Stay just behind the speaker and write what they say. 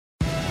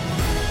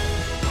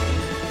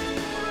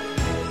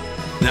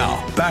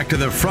back to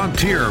the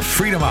Frontier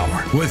Freedom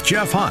Hour with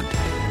Jeff Hunt,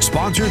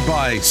 sponsored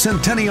by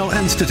Centennial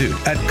Institute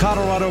at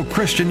Colorado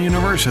Christian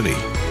University.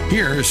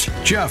 Here's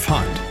Jeff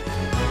Hunt.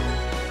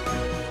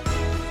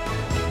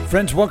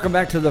 Friends, welcome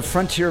back to the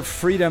Frontier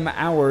Freedom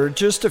Hour.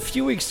 Just a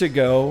few weeks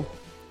ago,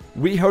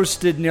 we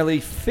hosted nearly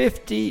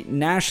 50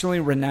 nationally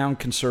renowned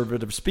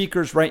conservative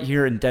speakers right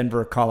here in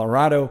Denver,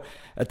 Colorado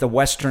at the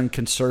Western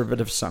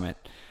Conservative Summit.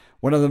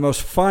 One of the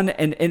most fun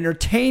and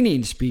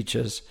entertaining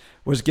speeches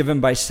was given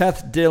by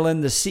Seth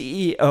Dillon, the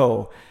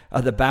CEO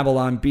of the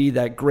Babylon Bee,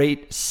 that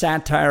great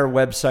satire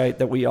website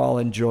that we all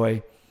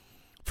enjoy.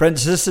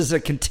 Friends, this is a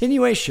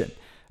continuation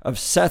of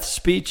Seth's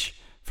speech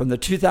from the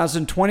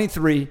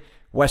 2023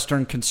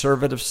 Western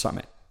Conservative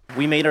Summit.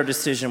 We made our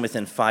decision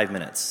within 5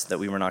 minutes that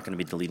we were not going to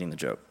be deleting the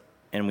joke.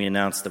 And we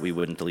announced that we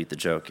wouldn't delete the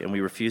joke, and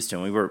we refused to.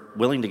 And we were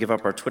willing to give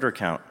up our Twitter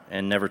account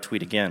and never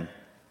tweet again.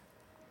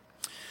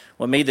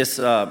 What made this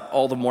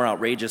all the more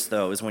outrageous,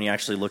 though, is when you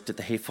actually looked at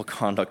the hateful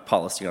conduct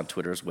policy on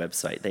Twitter's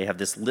website. They have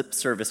this lip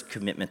service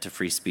commitment to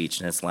free speech,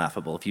 and it's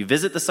laughable. If you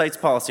visit the site's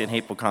policy on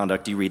hateful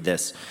conduct, you read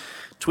this.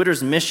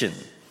 Twitter's mission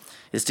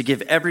is to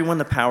give everyone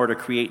the power to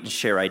create and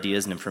share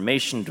ideas and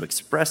information, to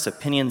express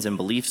opinions and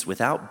beliefs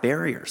without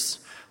barriers.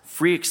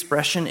 Free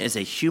expression is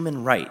a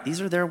human right.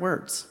 These are their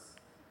words.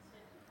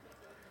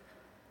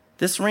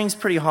 This rings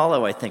pretty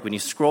hollow, I think, when you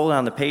scroll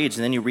down the page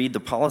and then you read the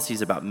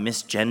policies about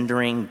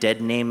misgendering, dead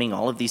naming,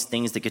 all of these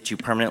things that get you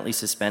permanently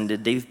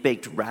suspended. They've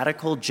baked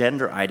radical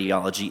gender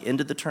ideology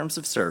into the terms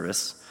of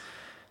service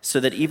so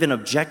that even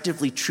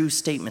objectively true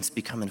statements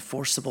become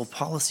enforceable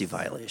policy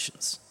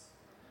violations.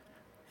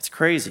 It's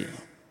crazy.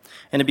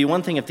 And it'd be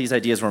one thing if these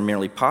ideas were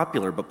merely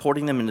popular, but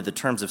porting them into the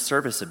terms of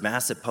service of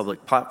massive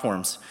public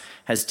platforms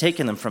has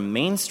taken them from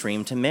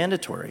mainstream to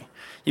mandatory.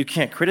 You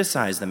can't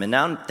criticize them, and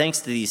now, thanks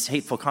to these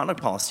hateful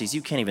conduct policies,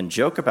 you can't even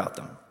joke about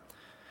them.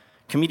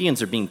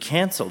 Comedians are being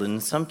canceled, and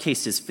in some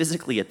cases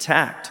physically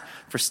attacked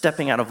for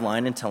stepping out of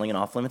line and telling an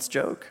off-limits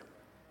joke.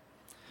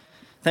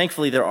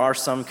 Thankfully, there are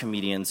some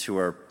comedians who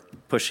are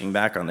pushing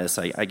back on this.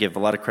 I give a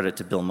lot of credit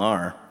to Bill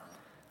Maher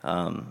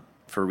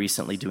for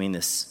recently doing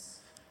this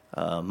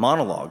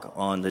monologue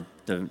on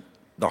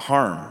the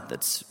harm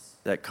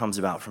that comes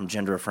about from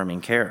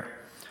gender-affirming care.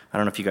 I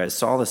don't know if you guys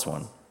saw this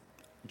one.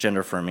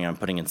 Gender-affirming, I'm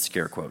putting in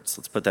scare quotes.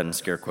 Let's put that in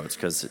scare quotes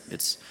because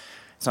it's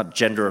not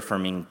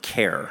gender-affirming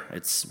care.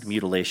 It's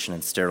mutilation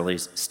and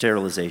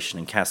sterilization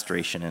and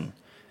castration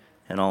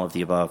and all of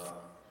the above.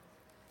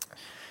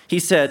 He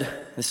said,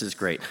 this is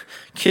great,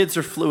 kids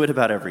are fluid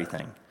about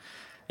everything.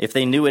 If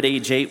they knew at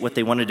age 8 what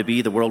they wanted to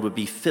be, the world would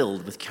be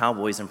filled with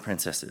cowboys and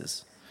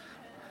princesses.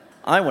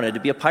 I wanted to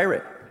be a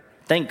pirate.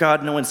 Thank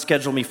God no one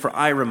scheduled me for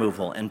eye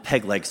removal and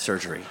peg leg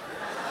surgery.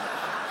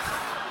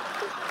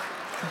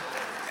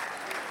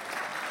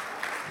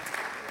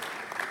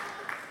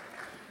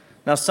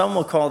 Now, some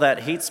will call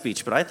that hate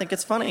speech, but I think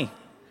it's funny.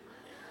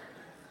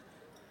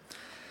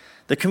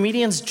 The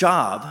comedian's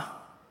job,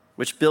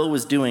 which Bill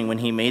was doing when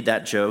he made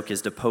that joke,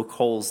 is to poke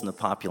holes in the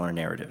popular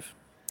narrative.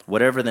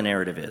 Whatever the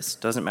narrative is,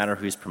 doesn't matter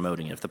who's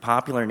promoting it. If the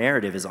popular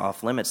narrative is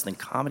off limits, then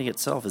comedy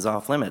itself is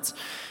off limits.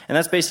 And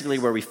that's basically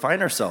where we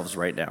find ourselves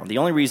right now. The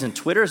only reason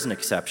Twitter is an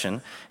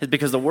exception is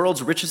because the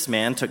world's richest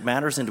man took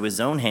matters into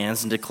his own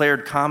hands and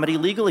declared comedy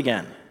legal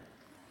again.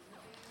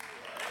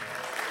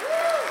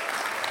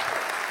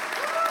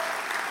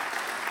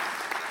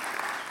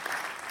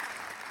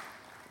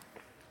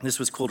 This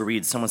was cool to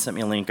read. Someone sent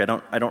me a link. I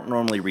don't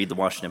normally read the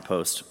Washington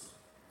Post.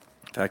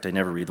 In fact, I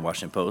never read the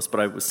Washington Post, but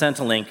I was sent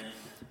a link.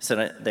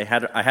 Said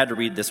I had to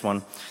read this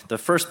one. The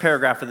first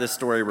paragraph of this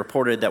story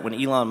reported that when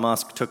Elon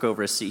Musk took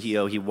over as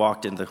CEO, he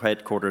walked into the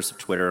headquarters of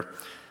Twitter,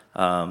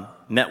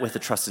 met with the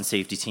trust and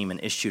safety team,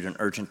 and issued an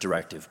urgent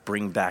directive: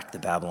 bring back the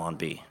Babylon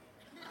Bee.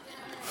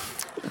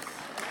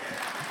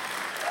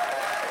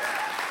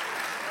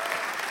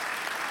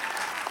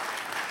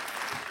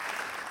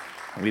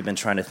 We've been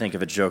trying to think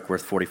of a joke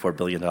worth $44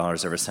 billion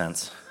ever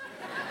since.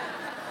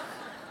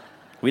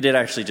 We did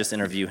actually just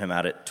interview him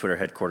out at Twitter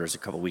headquarters a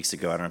couple weeks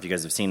ago. I don't know if you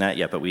guys have seen that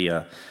yet, but we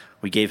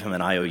gave him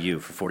an IOU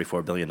for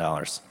 $44 billion.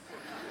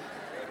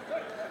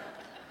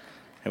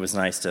 It was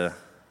nice to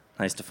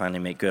finally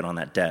make good on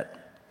that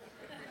debt.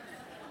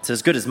 It's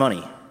as good as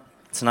money.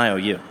 It's an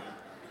IOU.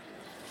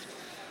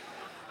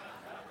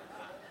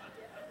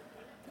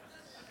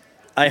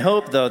 I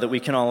hope, though, that we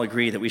can all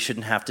agree that we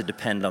shouldn't have to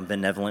depend on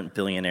benevolent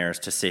billionaires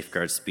to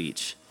safeguard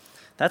speech.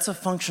 That's a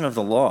function of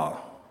the law.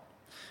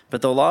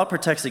 But the law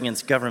protects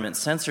against government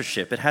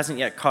censorship. It hasn't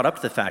yet caught up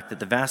to the fact that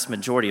the vast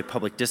majority of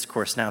public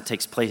discourse now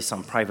takes place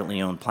on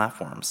privately owned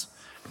platforms.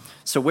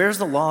 So where's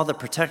the law that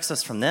protects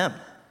us from them?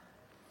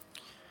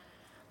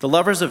 The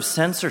lovers of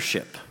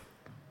censorship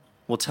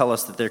will tell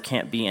us that there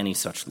can't be any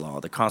such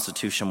law. The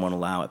Constitution won't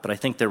allow it, but I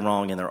think they're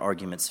wrong and their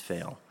arguments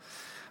fail.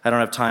 I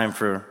don't have time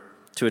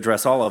to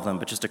address all of them,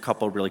 but just a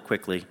couple really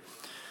quickly.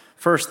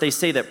 First, they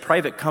say that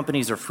private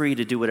companies are free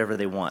to do whatever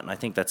they want, and I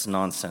think that's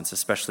nonsense,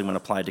 especially when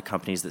applied to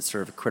companies that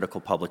serve a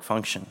critical public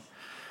function.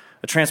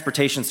 A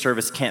transportation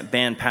service can't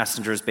ban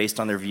passengers based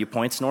on their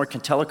viewpoints, nor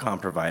can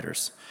telecom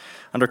providers.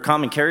 Under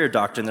common carrier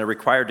doctrine, they're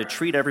required to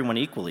treat everyone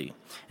equally,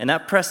 and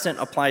that precedent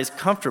applies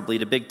comfortably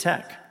to big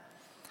tech.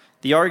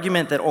 The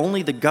argument that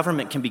only the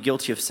government can be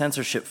guilty of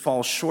censorship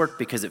falls short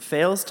because it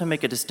fails to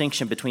make a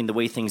distinction between the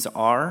way things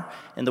are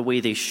and the way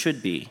they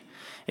should be.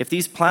 If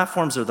these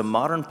platforms are the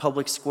modern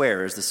public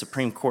square, as the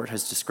Supreme Court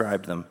has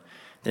described them,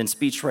 then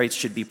speech rights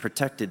should be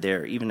protected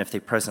there, even if they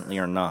presently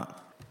are not.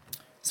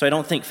 So I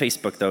don't think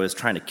Facebook, though, is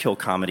trying to kill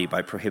comedy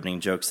by prohibiting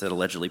jokes that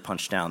allegedly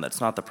punch down.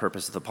 That's not the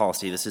purpose of the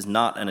policy. This is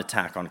not an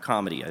attack on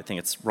comedy. I think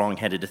it's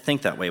wrong-headed to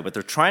think that way. What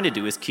they're trying to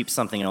do is keep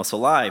something else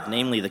alive,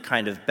 namely the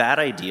kind of bad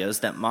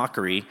ideas that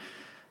mockery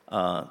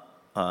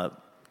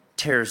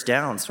tears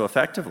down so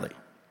effectively.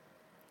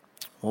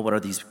 Well, what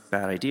are these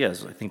bad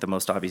ideas? I think the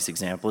most obvious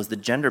example is the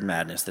gender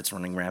madness that's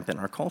running rampant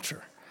in our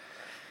culture.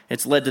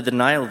 It's led to the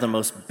denial of the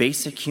most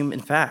basic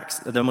facts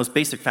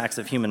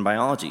of human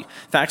biology,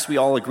 facts we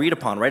all agreed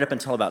upon right up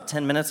until about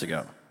 10 minutes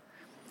ago.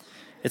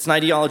 It's an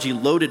ideology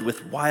loaded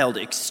with wild,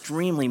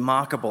 extremely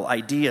mockable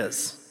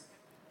ideas.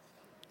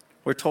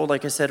 We're told,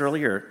 like I said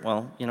earlier,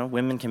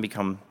 women can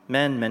become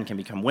men, men can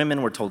become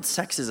women. We're told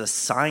sex is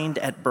assigned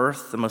at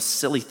birth. The most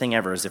silly thing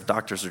ever, as if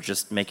doctors are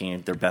just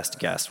making their best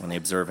guess when they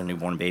observe a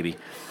newborn baby.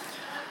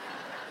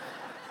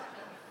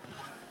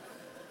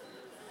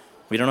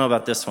 We don't know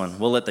about this one.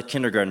 We'll let the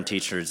kindergarten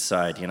teacher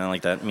decide,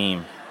 like that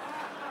meme.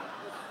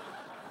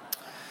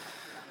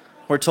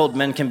 We're told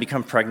men can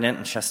become pregnant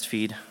and chest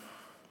feed.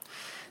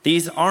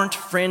 These aren't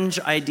fringe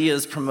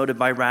ideas promoted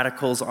by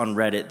radicals on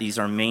Reddit. These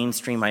are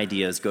mainstream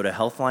ideas. Go to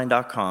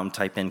healthline.com,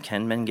 type in,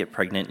 "Can men get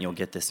pregnant?" and you'll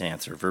get this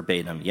answer,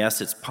 verbatim. Yes,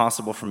 it's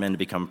possible for men to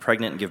become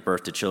pregnant and give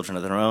birth to children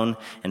of their own.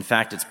 In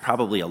fact, it's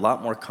probably a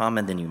lot more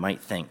common than you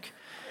might think.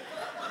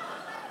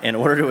 In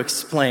order to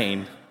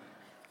explain,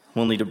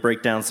 we'll need to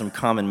break down some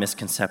common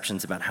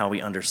misconceptions about how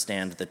we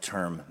understand the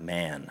term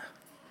man.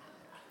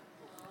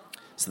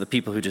 So the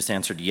people who just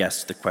answered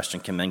yes to the question,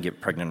 can men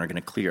get pregnant, are going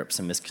to clear up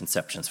some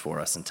misconceptions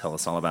for us and tell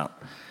us all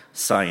about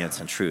science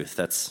and truth.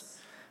 That's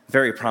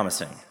very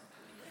promising.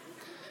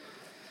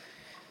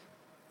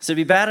 So it'd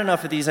be bad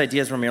enough if these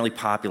ideas were merely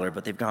popular,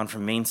 but they've gone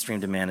from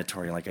mainstream to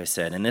mandatory, like I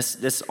said. And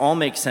this all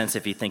makes sense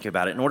if you think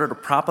about it. In order to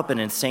prop up an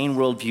insane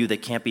worldview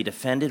that can't be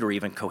defended or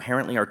even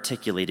coherently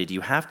articulated,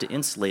 you have to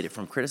insulate it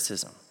from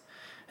criticism,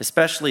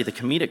 especially the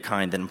comedic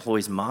kind that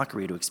employs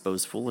mockery to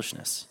expose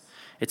foolishness.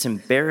 It's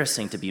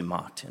embarrassing to be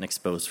mocked and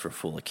exposed for a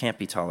fool. It can't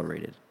be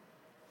tolerated.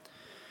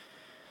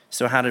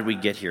 So how did we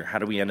get here? How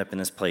did we end up in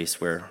this place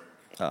where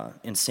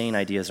insane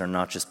ideas are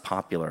not just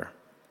popular,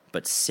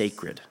 but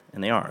sacred?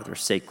 And they are. They're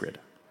sacred,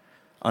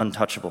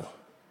 untouchable.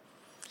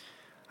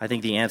 I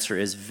think the answer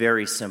is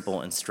very simple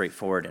and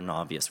straightforward and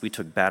obvious. We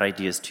took bad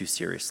ideas too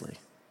seriously.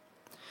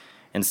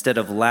 Instead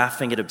of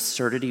laughing at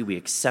absurdity, we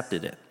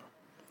accepted it.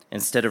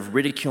 Instead of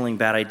ridiculing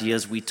bad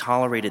ideas, we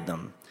tolerated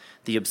them.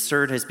 The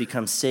absurd has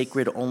become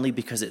sacred only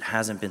because it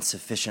hasn't been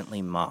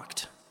sufficiently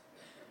mocked.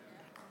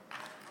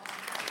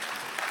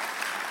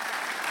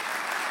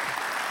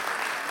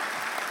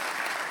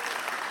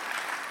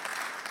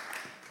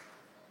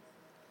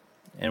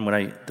 And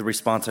the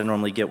response I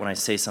normally get when I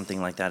say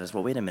something like that is,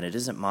 well, wait a minute,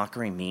 isn't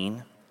mockery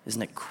mean?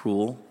 Isn't it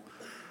cruel?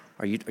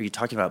 Are you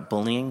talking about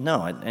bullying?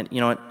 No, and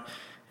you know what?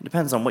 It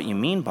depends on what you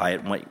mean by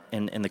it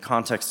and the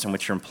context in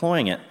which you're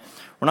employing it.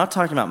 We're not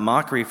talking about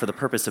mockery for the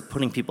purpose of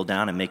putting people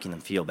down and making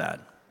them feel bad.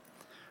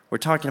 We're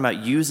talking about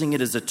using it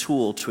as a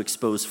tool to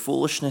expose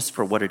foolishness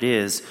for what it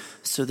is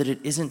so that it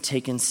isn't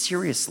taken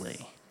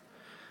seriously.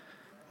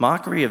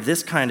 Mockery of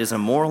this kind is a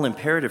moral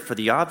imperative for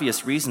the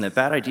obvious reason that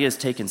bad ideas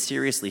taken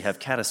seriously have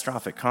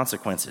catastrophic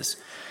consequences.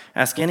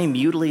 Ask any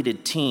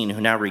mutilated teen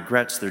who now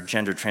regrets their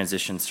gender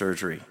transition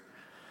surgery,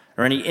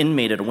 or any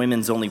inmate at a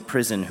women's-only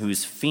prison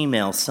whose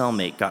female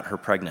cellmate got her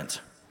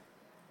pregnant.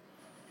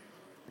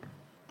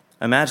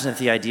 Imagine if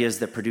the ideas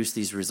that produced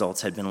these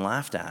results had been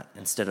laughed at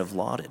instead of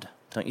lauded.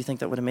 Don't you think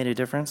that would have made a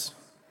difference?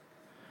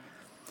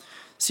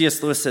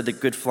 C.S. Lewis said that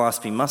good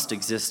philosophy must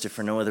exist if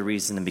for no other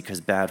reason than because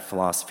bad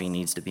philosophy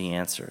needs to be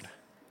answered.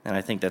 And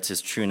I think that's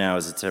as true now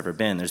as it's ever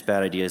been. There's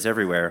bad ideas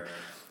everywhere,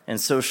 and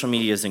social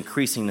media is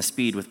increasing the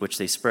speed with which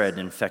they spread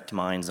and infect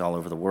minds all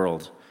over the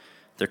world.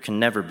 There can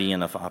never be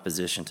enough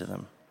opposition to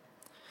them.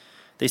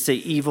 They say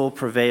evil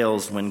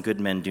prevails when good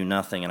men do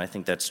nothing, and I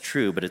think that's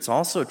true, but it's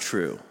also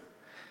true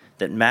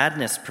that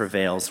madness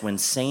prevails when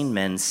sane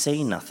men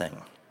say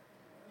nothing.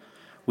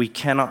 We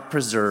cannot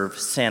preserve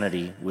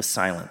sanity with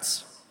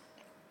silence.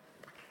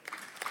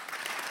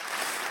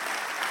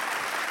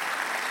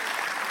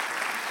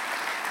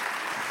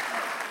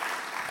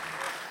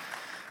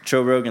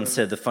 Joe Rogan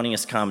said the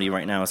funniest comedy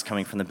right now is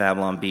coming from the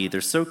Babylon Bee. They're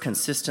so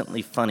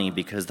consistently funny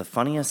because the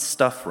funniest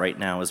stuff right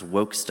now is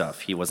woke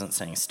stuff. He wasn't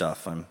saying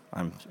stuff.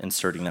 I'm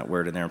inserting that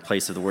word in there in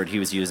place of the word he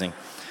was using.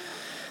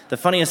 The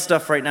funniest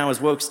stuff right now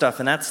is woke stuff,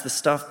 and that's the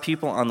stuff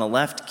people on the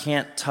left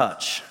can't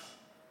touch.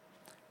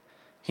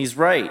 He's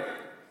right.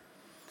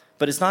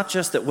 But it's not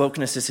just that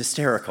wokeness is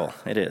hysterical.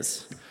 It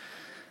is.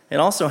 It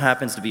also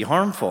happens to be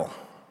harmful.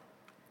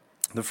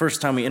 The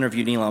first time we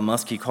interviewed Elon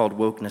Musk, he called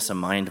wokeness a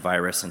mind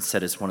virus and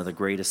said it's one of the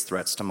greatest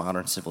threats to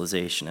modern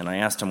civilization. And I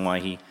asked him why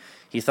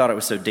he thought it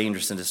was so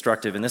dangerous and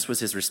destructive, and this was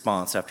his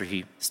response after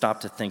he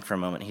stopped to think for a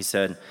moment. He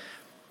said,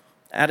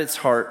 "At its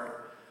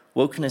heart,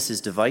 wokeness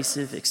is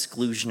divisive,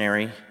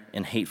 exclusionary,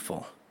 and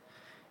hateful.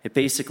 It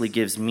basically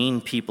gives mean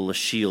people a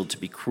shield to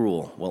be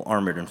cruel while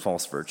armored in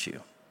false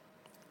virtue."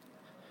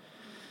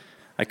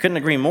 I couldn't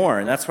agree more,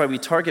 and that's why we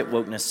target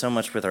wokeness so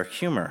much with our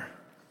humor.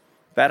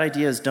 Bad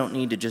ideas don't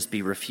need to just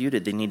be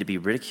refuted, they need to be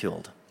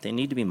ridiculed. They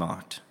need to be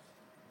mocked.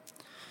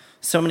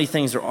 So many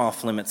things are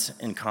off limits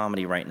in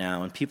comedy right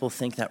now, and people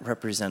think that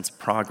represents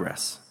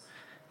progress.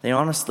 They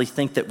honestly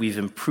think that we've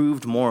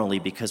improved morally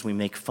because we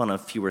make fun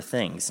of fewer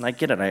things. And I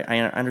get it, I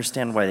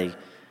understand why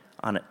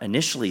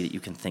initially that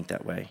you can think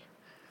that way.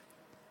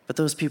 But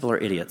those people are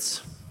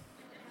idiots.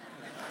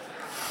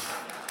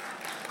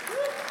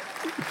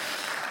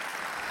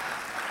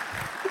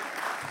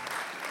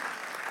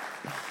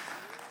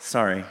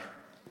 Sorry.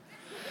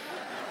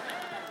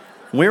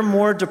 We're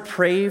more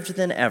depraved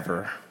than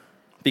ever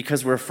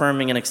because we're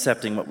affirming and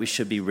accepting what we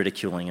should be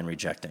ridiculing and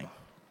rejecting.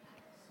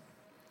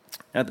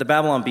 At the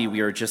Babylon Bee, we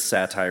are just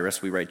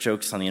satirists. We write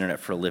jokes on the internet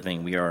for a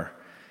living. We are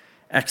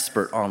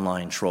expert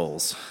online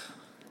trolls.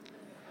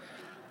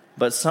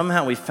 But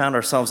somehow we found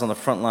ourselves on the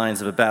front lines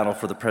of a battle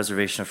for the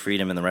preservation of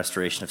freedom and the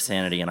restoration of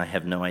sanity, and I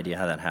have no idea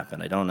how that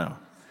happened. I don't know.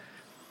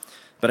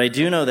 But I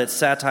do know that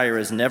satire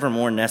is never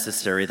more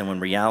necessary than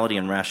when reality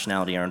and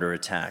rationality are under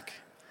attack.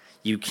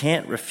 You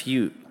can't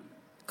refute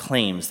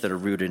claims that are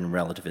rooted in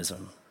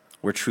relativism,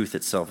 where truth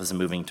itself is a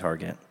moving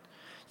target.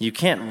 You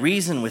can't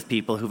reason with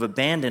people who've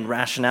abandoned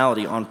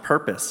rationality on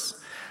purpose,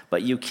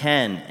 but you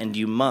can and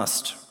you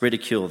must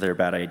ridicule their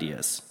bad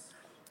ideas.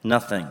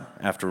 Nothing,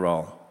 after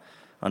all,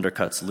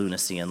 undercuts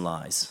lunacy and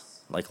lies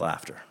like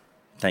laughter.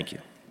 Thank you.